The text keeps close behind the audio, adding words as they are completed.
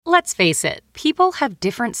Let's face it, people have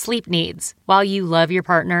different sleep needs. While you love your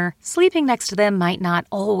partner, sleeping next to them might not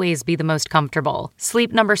always be the most comfortable.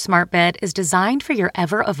 Sleep Number Smart Bed is designed for your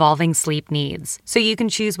ever-evolving sleep needs, so you can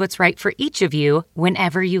choose what's right for each of you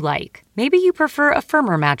whenever you like. Maybe you prefer a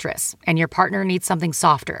firmer mattress and your partner needs something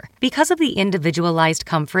softer. Because of the individualized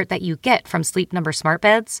comfort that you get from Sleep Number Smart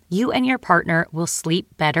Beds, you and your partner will sleep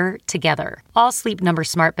better together. All Sleep Number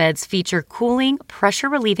Smart Beds feature cooling,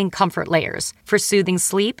 pressure-relieving comfort layers for soothing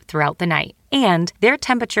sleep throughout the night. And their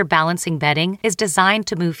temperature balancing bedding is designed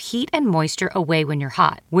to move heat and moisture away when you're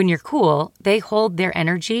hot. When you're cool, they hold their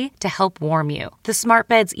energy to help warm you. The smart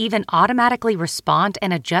beds even automatically respond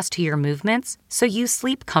and adjust to your movements, so you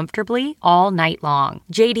sleep comfortably all night long.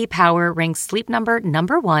 J.D. Power ranks Sleep Number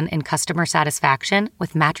 #1 in customer satisfaction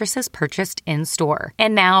with mattresses purchased in-store.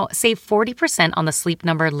 And now, save 40% on the Sleep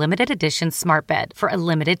Number limited edition smart bed for a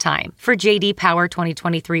limited time. For J.D. Power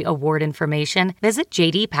 2023 award information, visit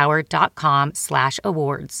jdpower.com/awards.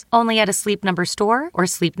 Only at a Sleep Number store or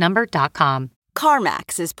sleepnumber.com.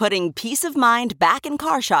 CarMax is putting peace of mind back in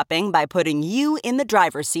car shopping by putting you in the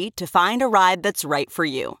driver's seat to find a ride that's right for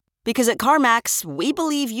you. Because at CarMax, we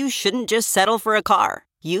believe you shouldn't just settle for a car.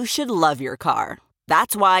 You should love your car.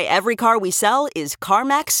 That's why every car we sell is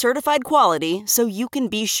CarMax certified quality, so you can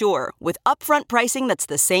be sure with upfront pricing that's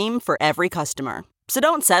the same for every customer. So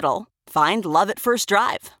don't settle. Find love at first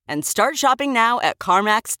drive and start shopping now at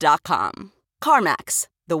CarMax.com. CarMax,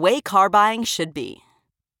 the way car buying should be.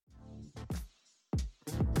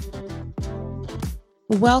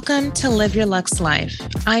 Welcome to Live Your Lux Life.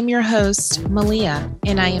 I'm your host, Malia,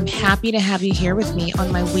 and I am happy to have you here with me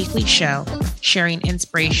on my weekly show, sharing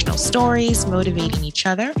inspirational stories, motivating each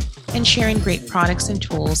other, and sharing great products and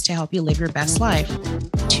tools to help you live your best life.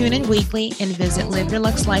 Tune in weekly and visit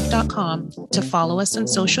liveyourluxlife.com to follow us on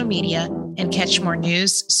social media and catch more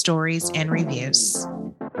news, stories, and reviews.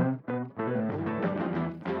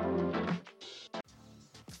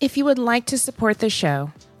 If you would like to support the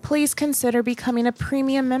show, please consider becoming a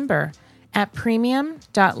premium member at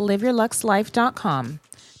premium.liveyourluxlife.com.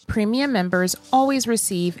 Premium members always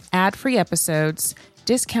receive ad-free episodes,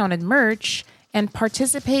 discounted merch, and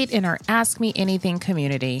participate in our Ask Me Anything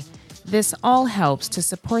community. This all helps to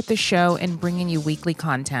support the show in bringing you weekly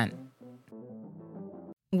content.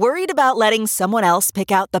 Worried about letting someone else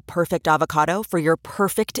pick out the perfect avocado for your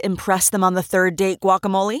perfect impress them on the third date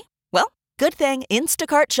guacamole? Well, good thing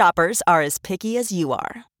Instacart shoppers are as picky as you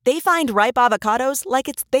are. They find ripe avocados like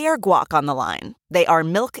it's their guac on the line. They are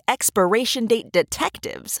milk expiration date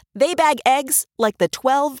detectives. They bag eggs like the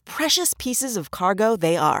 12 precious pieces of cargo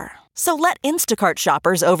they are. So let Instacart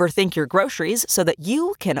shoppers overthink your groceries so that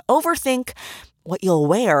you can overthink what you'll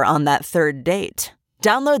wear on that third date.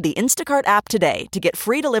 Download the Instacart app today to get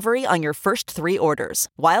free delivery on your first 3 orders,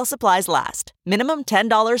 while supplies last. Minimum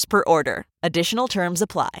 $10 per order. Additional terms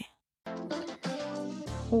apply.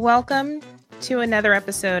 Welcome to another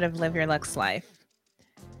episode of Live Your Lux Life.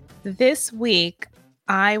 This week,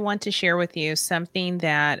 I want to share with you something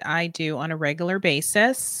that I do on a regular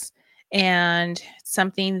basis and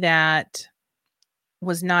something that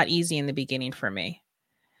was not easy in the beginning for me.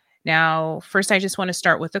 Now, first, I just want to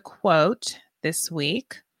start with a quote this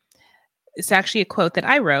week. It's actually a quote that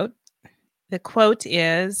I wrote. The quote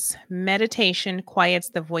is, "Meditation quiets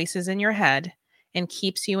the voices in your head and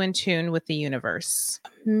keeps you in tune with the universe."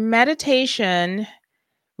 Meditation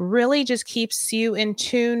really just keeps you in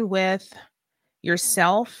tune with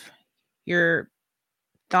yourself, your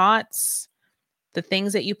thoughts, the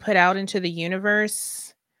things that you put out into the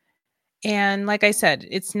universe. And like I said,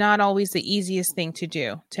 it's not always the easiest thing to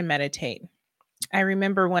do, to meditate. I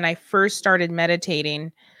remember when I first started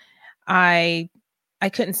meditating, I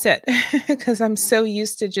couldn't sit because I'm so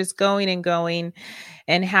used to just going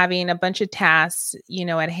and having a bunch of tasks,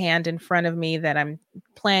 at hand in front of me that I'm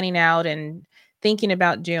planning out and thinking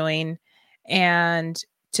about doing. And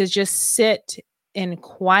to just sit in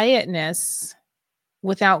quietness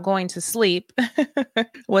without going to sleep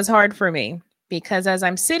was hard for me, because as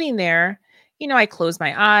I'm sitting there, I close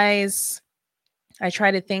my eyes. I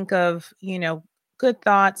try to think of, good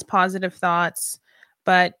thoughts, positive thoughts,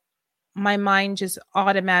 but my mind just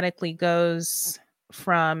automatically goes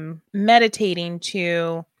from meditating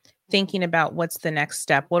to thinking about what's the next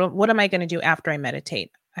step. What am I going to do after I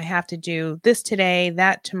meditate? I have to do this today,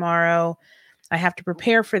 that tomorrow. I have to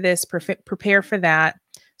prepare for this, prepare for that.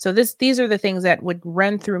 So these are the things that would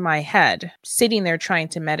run through my head sitting there trying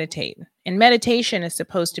to meditate. And meditation is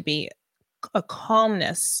supposed to be a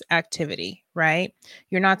calmness activity, right?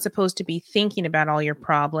 You're not supposed to be thinking about all your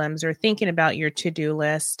problems or thinking about your to-do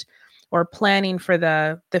list or planning for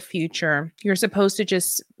the future. You're supposed to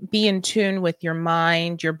just be in tune with your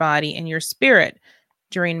mind, your body, and your spirit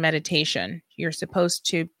during meditation. You're supposed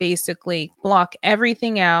to basically block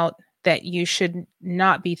everything out that you should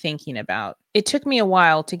not be thinking about. It took me a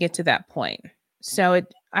while to get to that point. So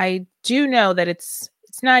I do know that it's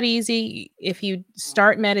not easy. If you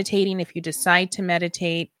start meditating, if you decide to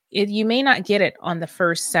meditate, you may not get it on the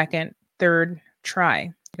first, second, third try.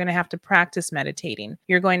 You're going to have to practice meditating.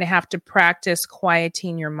 You're going to have to practice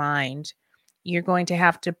quieting your mind. You're going to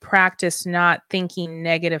have to practice not thinking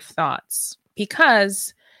negative thoughts.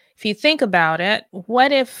 Because if you think about it,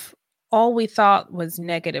 what if all we thought was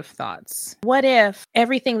negative thoughts? What if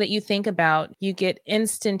everything that you think about, you get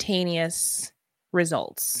instantaneous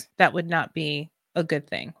results? That would not be a good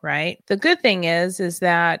thing, right? The good thing is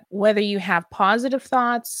that whether you have positive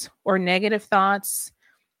thoughts or negative thoughts,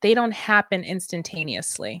 they don't happen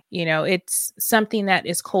instantaneously. It's something that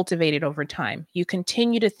is cultivated over time. You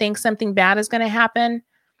continue to think something bad is going to happen,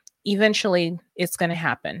 eventually it's going to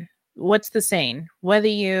happen. What's the saying? Whether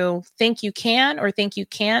you think you can or think you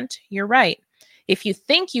can't, you're right. If you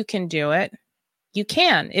think you can do it, you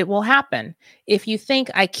can. It will happen. If you think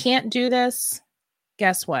I can't do this,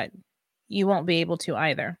 guess what? You won't be able to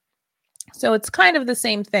either. So it's kind of the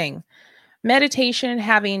same thing. Meditation,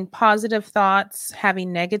 having positive thoughts,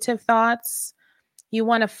 having negative thoughts, you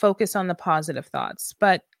want to focus on the positive thoughts.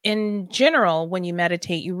 But in general, when you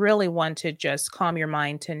meditate, you really want to just calm your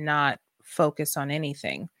mind to not focus on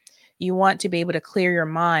anything. You want to be able to clear your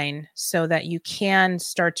mind so that you can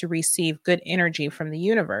start to receive good energy from the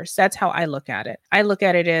universe. That's how I look at it. I look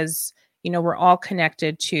at it as, we're all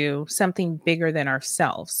connected to something bigger than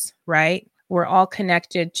ourselves, right? We're all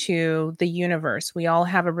connected to the universe. We all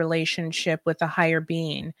have a relationship with a higher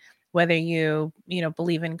being, whether you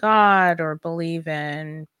believe in God or believe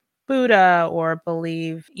in Buddha or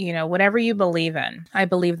believe, whatever you believe in. I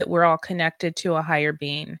believe that we're all connected to a higher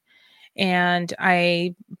being. And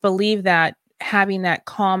I believe that having that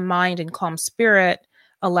calm mind and calm spirit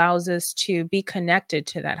allows us to be connected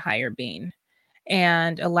to that higher being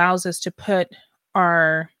and allows us to put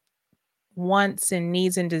our wants and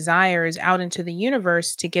needs and desires out into the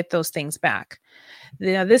universe to get those things back.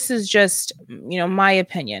 Now, this is just, my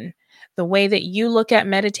opinion. The way that you look at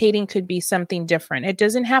meditating could be something different. It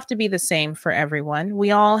doesn't have to be the same for everyone.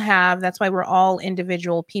 That's why we're all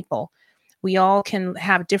individual people. We all can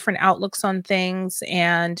have different outlooks on things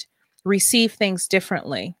and receive things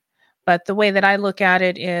differently. But the way that I look at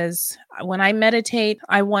it is when I meditate,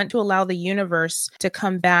 I want to allow the universe to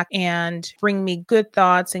come back and bring me good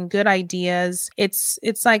thoughts and good ideas. It's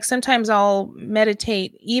like sometimes I'll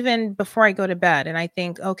meditate even before I go to bed. And I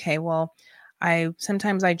think, okay, well,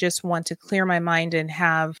 sometimes I just want to clear my mind and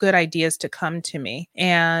have good ideas to come to me.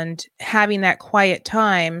 And having that quiet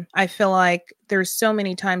time, I feel like there's so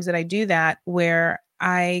many times that I do that where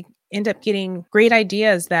I end up getting great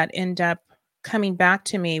ideas that end up coming back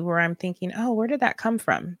to me where I'm thinking, oh, where did that come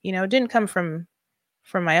from? It didn't come from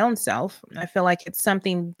my own self. I feel like it's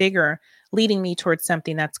something bigger leading me towards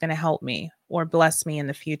something that's going to help me or bless me in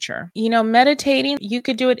the future. Meditating, you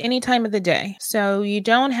could do it any time of the day. So you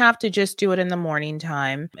don't have to just do it in the morning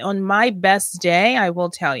time. On my best day, I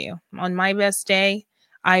will tell you, on my best day,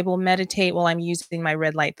 I will meditate while I'm using my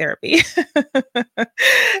red light therapy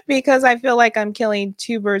because I feel like I'm killing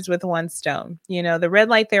two birds with one stone. The red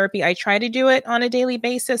light therapy, I try to do it on a daily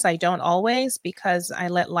basis. I don't always because I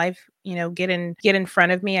let life, get in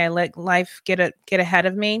front of me. I let life get ahead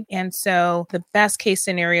of me. And so the best case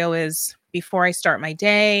scenario is before I start my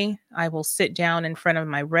day, I will sit down in front of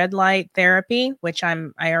my red light therapy, which I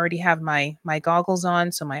already have my goggles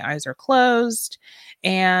on, so my eyes are closed.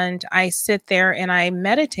 And I sit there and I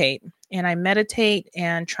meditate.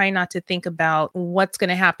 And try not to think about what's going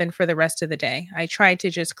to happen for the rest of the day. I try to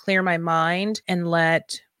just clear my mind and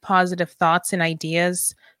let positive thoughts and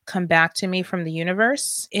ideas come back to me from the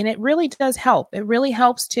universe. And it really does help. It really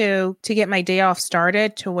helps to get my day off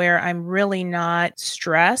started to where I'm really not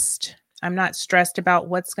stressed. I'm not stressed about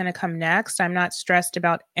what's going to come next. I'm not stressed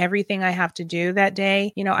about everything I have to do that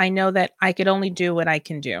day. I know that I could only do what I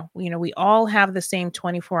can do. We all have the same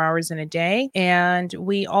 24 hours in a day, and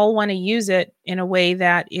we all want to use it in a way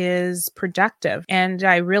that is productive. And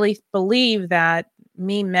I really believe that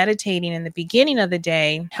me meditating in the beginning of the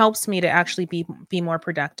day helps me to actually be more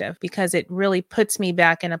productive because it really puts me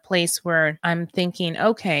back in a place where I'm thinking,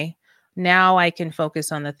 okay, now I can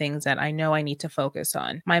focus on the things that I know I need to focus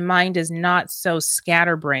on. My mind is not so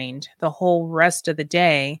scatterbrained the whole rest of the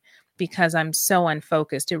day because I'm so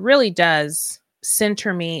unfocused. It really does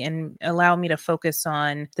center me and allow me to focus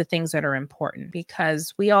on the things that are important,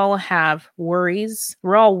 because we all have worries.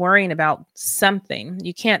 We're all worrying about something.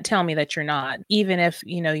 You can't tell me that you're not, even if,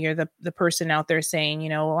 you're the person out there saying,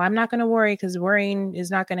 well, I'm not going to worry because worrying is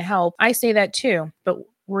not going to help. I say that too, but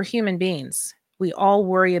we're human beings. We all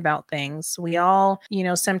worry about things. We all,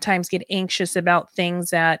 sometimes get anxious about things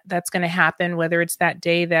that's going to happen, whether it's that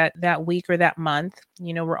day, that week, or that month.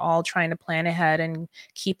 We're all trying to plan ahead and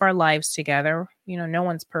keep our lives together. No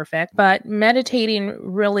one's perfect, but meditating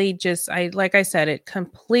really like I said, it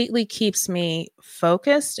completely keeps me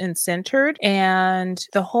focused and centered. And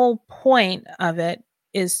the whole point of it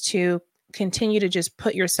is to continue to just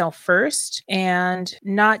put yourself first and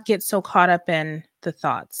not get so caught up in the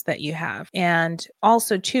thoughts that you have. And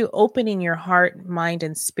also too, opening your heart, mind,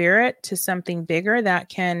 and spirit to something bigger that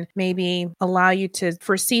can maybe allow you to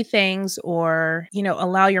foresee things, or,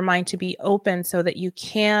 allow your mind to be open so that you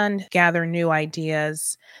can gather new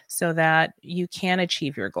ideas so that you can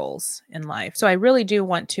achieve your goals in life. So I really do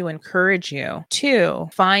want to encourage you to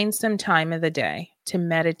find some time of the day to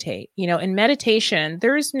meditate. In meditation,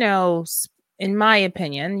 there's no, in my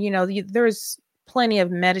opinion, there's plenty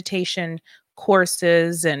of meditation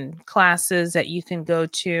courses and classes that you can go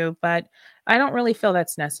to, but I don't really feel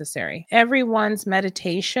that's necessary. Everyone's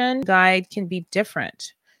meditation guide can be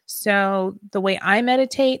different. So the way I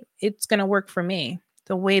meditate, it's going to work for me.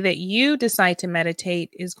 The way that you decide to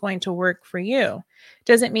meditate is going to work for you.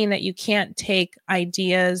 Doesn't mean that you can't take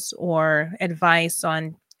ideas or advice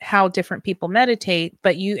on how different people meditate,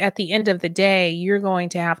 but at the end of the day, you're going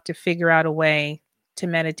to have to figure out a way to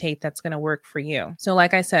meditate that's going to work for you. So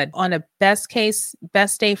like I said, on a best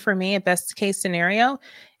day for me, a best case scenario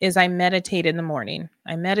is I meditate in the morning.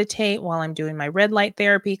 I meditate while I'm doing my red light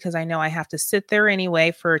therapy, because I know I have to sit there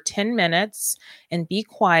anyway for 10 minutes and be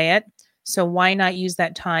quiet. So why not use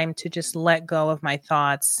that time to just let go of my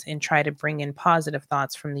thoughts and try to bring in positive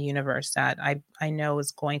thoughts from the universe that I know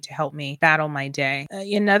is going to help me battle my day.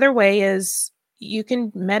 Another way is you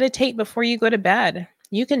can meditate before you go to bed.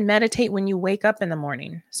 You can meditate when you wake up in the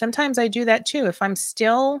morning. Sometimes I do that too. If I'm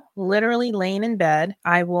still literally laying in bed,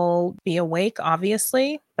 I will be awake,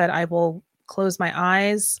 obviously, but I will close my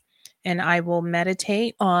eyes and I will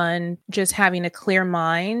meditate on just having a clear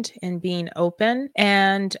mind and being open.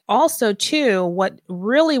 And also too, what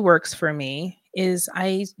really works for me is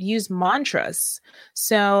I use mantras.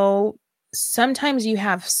 So sometimes you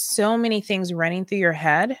have so many things running through your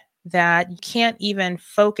head that you can't even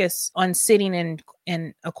focus on sitting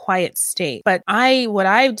in a quiet state. But what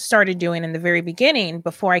I started doing in the very beginning,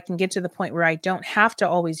 before I can get to the point where I don't have to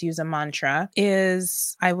always use a mantra,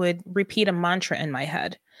 is I would repeat a mantra in my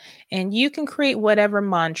head. And you can create whatever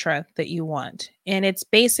mantra that you want. And it's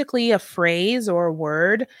basically a phrase or a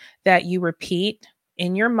word that you repeat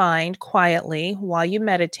in your mind quietly while you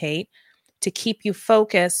meditate to keep you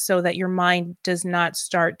focused so that your mind does not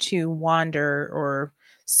start to wander or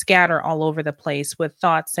scatter all over the place with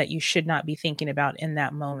thoughts that you should not be thinking about in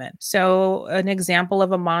that moment. So an example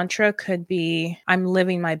of a mantra could be, I'm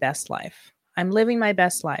living my best life. I'm living my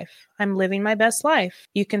best life. I'm living my best life.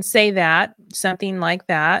 You can say that, something like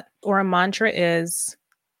that. Or a mantra is,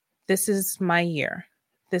 this is my year.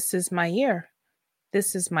 This is my year.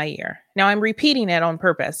 This is my year. Now I'm repeating it on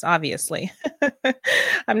purpose, obviously.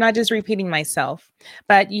 I'm not just repeating myself,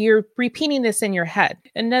 but you're repeating this in your head.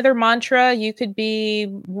 Another mantra, you could be,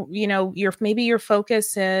 maybe your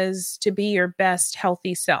focus is to be your best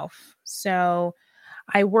healthy self. So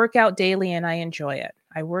I work out daily and I enjoy it.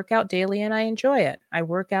 I work out daily and I enjoy it. I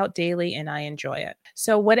work out daily and I enjoy it.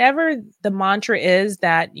 So whatever the mantra is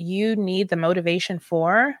that you need the motivation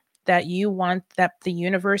for, that you want, that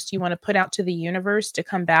you want to put out to the universe to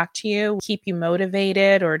come back to you, keep you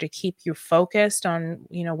motivated, or to keep you focused on,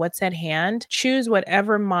 what's at hand. Choose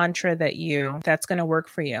whatever mantra that's going to work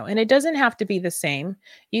for you. And it doesn't have to be the same.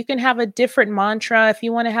 You can have a different mantra. If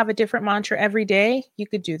you want to have a different mantra every day, you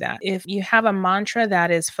could do that. If you have a mantra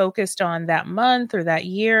that is focused on that month or that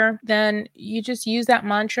year, then you just use that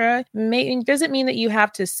mantra. It doesn't mean that you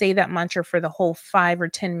have to say that mantra for the whole 5 or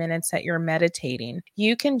 10 minutes that you're meditating.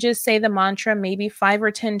 You can just say the mantra maybe 5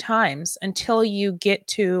 or 10 times until you get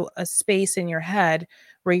to a space in your head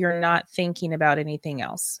where you're not thinking about anything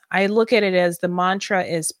else. I look at it as the mantra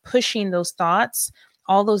is pushing those thoughts,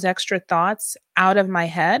 all those extra thoughts out of my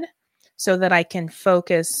head so that I can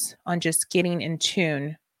focus on just getting in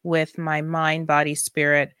tune with my mind, body,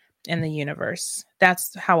 spirit, and the universe.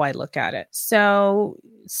 That's how I look at it. So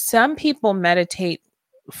some people meditate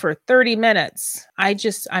for 30 minutes.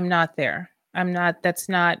 I'm not there.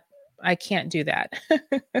 I can't do that.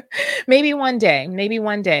 Maybe one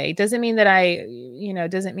day. Doesn't mean that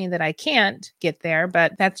doesn't mean that I can't get there,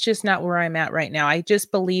 but that's just not where I'm at right now. I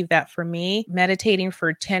just believe that for me, meditating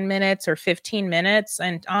for 10 minutes or 15 minutes,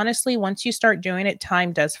 and honestly, once you start doing it,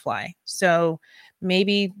 time does fly. So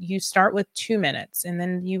maybe you start with 2 minutes and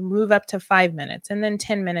then you move up to 5 minutes and then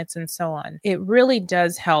 10 minutes and so on. It really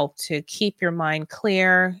does help to keep your mind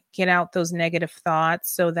clear, get out those negative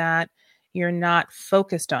thoughts so that you're not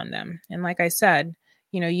focused on them. And like I said,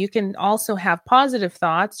 you can also have positive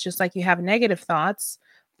thoughts, just like you have negative thoughts,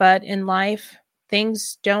 but in life,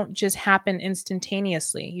 things don't just happen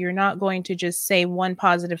instantaneously. You're not going to just say one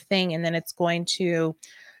positive thing and then it's going to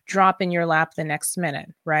drop in your lap the next minute,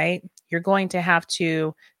 right? You're going to have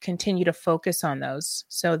to continue to focus on those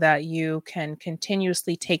so that you can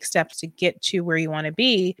continuously take steps to get to where you want to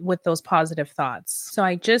be with those positive thoughts. So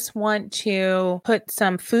I just want to put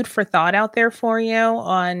some food for thought out there for you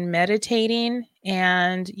on meditating.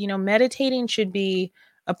 And, meditating should be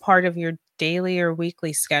a part of your daily or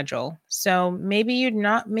weekly schedule. So maybe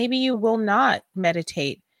you will not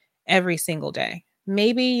meditate every single day.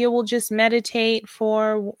 Maybe you will just meditate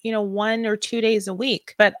for, 1 or 2 days a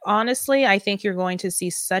week. But honestly, I think you're going to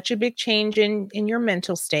see such a big change in your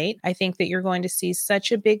mental state. I think that you're going to see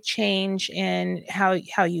such a big change in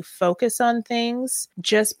how you focus on things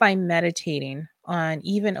just by meditating on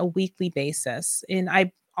even a weekly basis. And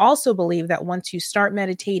I also believe that once you start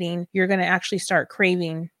meditating, you're going to actually start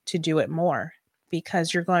craving to do it more,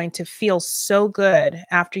 because you're going to feel so good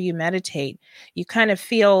after you meditate. You kind of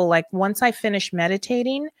feel like once I finish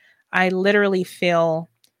meditating, I literally feel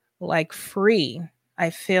like free. I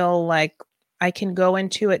feel like I can go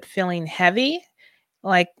into it feeling heavy,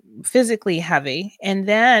 like physically heavy,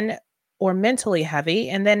 or mentally heavy.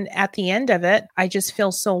 And then at the end of it, I just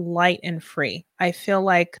feel so light and free. I feel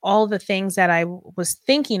like all the things that I was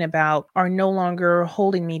thinking about are no longer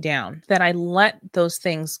holding me down, that I let those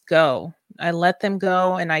things go. I let them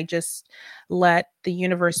go and I just let the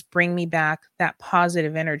universe bring me back that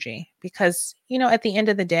positive energy. Because, at the end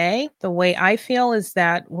of the day, the way I feel is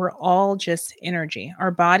that we're all just energy.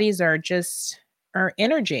 Our bodies are just our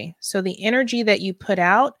energy. So the energy that you put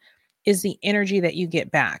out is the energy that you get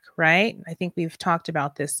back, right? I think we've talked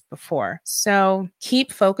about this before. So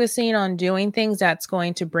keep focusing on doing things that's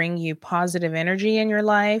going to bring you positive energy in your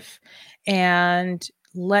life, and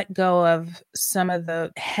let go of some of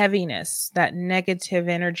the heaviness, that negative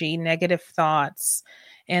energy, negative thoughts.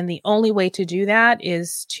 And the only way to do that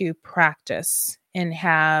is to practice and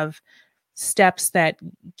have steps that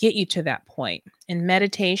get you to that point. And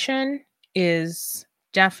meditation is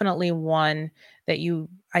definitely one that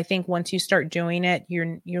I think once you start doing it,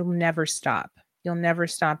 you'll never stop. You'll never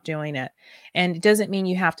stop doing it. And it doesn't mean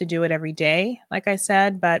you have to do it every day, like I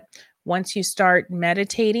said, but once you start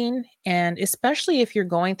meditating, and especially if you're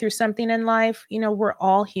going through something in life, we're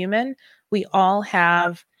all human. We all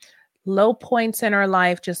have low points in our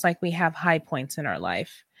life, just like we have high points in our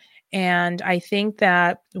life. And I think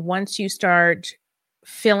that once you start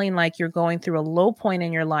feeling like you're going through a low point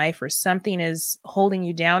in your life, or something is holding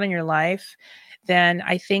you down in your life, then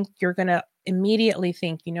I think you're going to immediately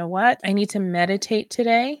think, you know what, I need to meditate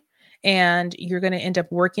today. And you're going to end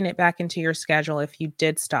up working it back into your schedule if you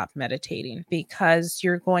did stop meditating, because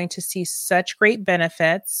you're going to see such great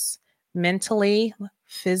benefits mentally,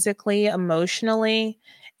 physically, emotionally,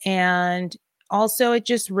 and also it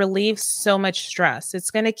just relieves so much stress. It's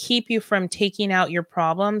going to keep you from taking out your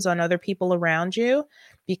problems on other people around you,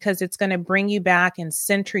 because it's going to bring you back and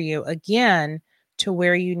center you again to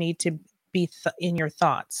where you need to be in your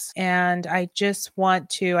thoughts. And I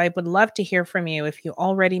would love to hear from you if you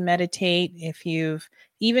already meditate, if you've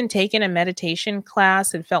even taken a meditation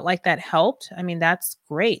class and felt like that helped. I mean, that's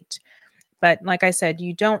great. But like I said,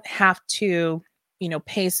 you don't have to,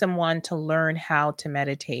 pay someone to learn how to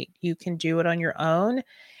meditate. You can do it on your own.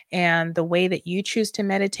 And the way that you choose to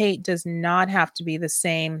meditate does not have to be the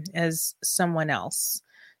same as someone else.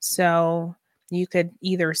 So you could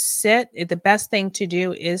either sit. The best thing to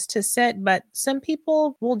do is to sit, but some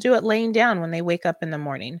people will do it laying down when they wake up in the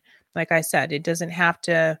morning. Like I said, it doesn't have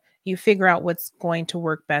to, you figure out what's going to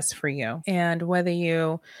work best for you. And whether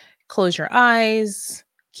you close your eyes,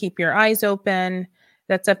 keep your eyes open,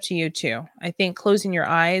 that's up to you too. I think closing your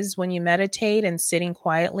eyes when you meditate and sitting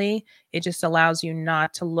quietly, it just allows you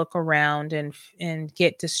not to look around and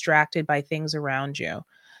get distracted by things around you.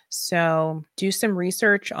 So do some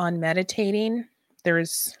research on meditating.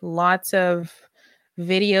 There's lots of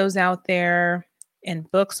videos out there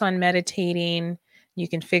and books on meditating. You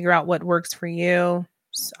can figure out what works for you.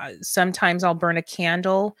 Sometimes I'll burn a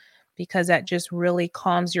candle because that just really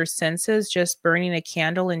calms your senses. Just burning a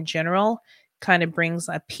candle in general kind of brings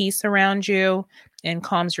a peace around you and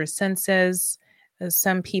calms your senses.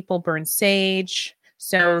 Some people burn sage.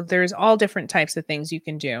 So there's all different types of things you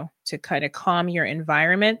can do to kind of calm your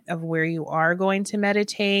environment of where you are going to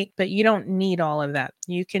meditate, but you don't need all of that.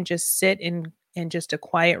 You can just sit in just a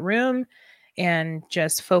quiet room and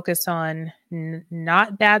just focus on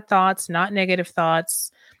not bad thoughts, not negative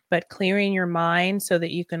thoughts, but clearing your mind so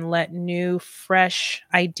that you can let new, fresh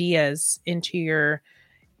ideas into your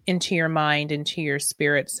mind, into your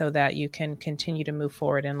spirit, so that you can continue to move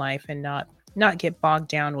forward in life and not get bogged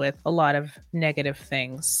down with a lot of negative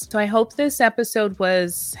things. So I hope this episode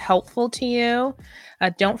was helpful to you.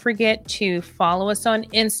 Don't forget to follow us on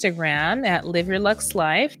Instagram at Live Your Lux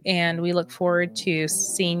Life, and we look forward to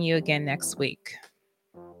seeing you again next week.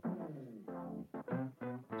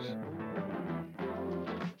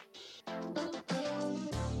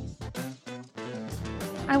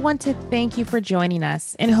 I want to thank you for joining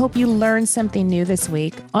us and hope you learned something new this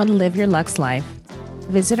week on Live Your Lux Life.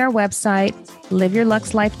 Visit our website,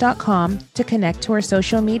 liveyourluxlife.com, to connect to our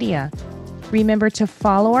social media. Remember to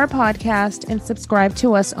follow our podcast and subscribe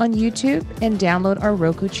to us on YouTube and download our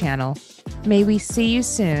Roku channel. May we see you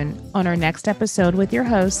soon on our next episode with your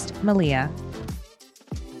host, Malia.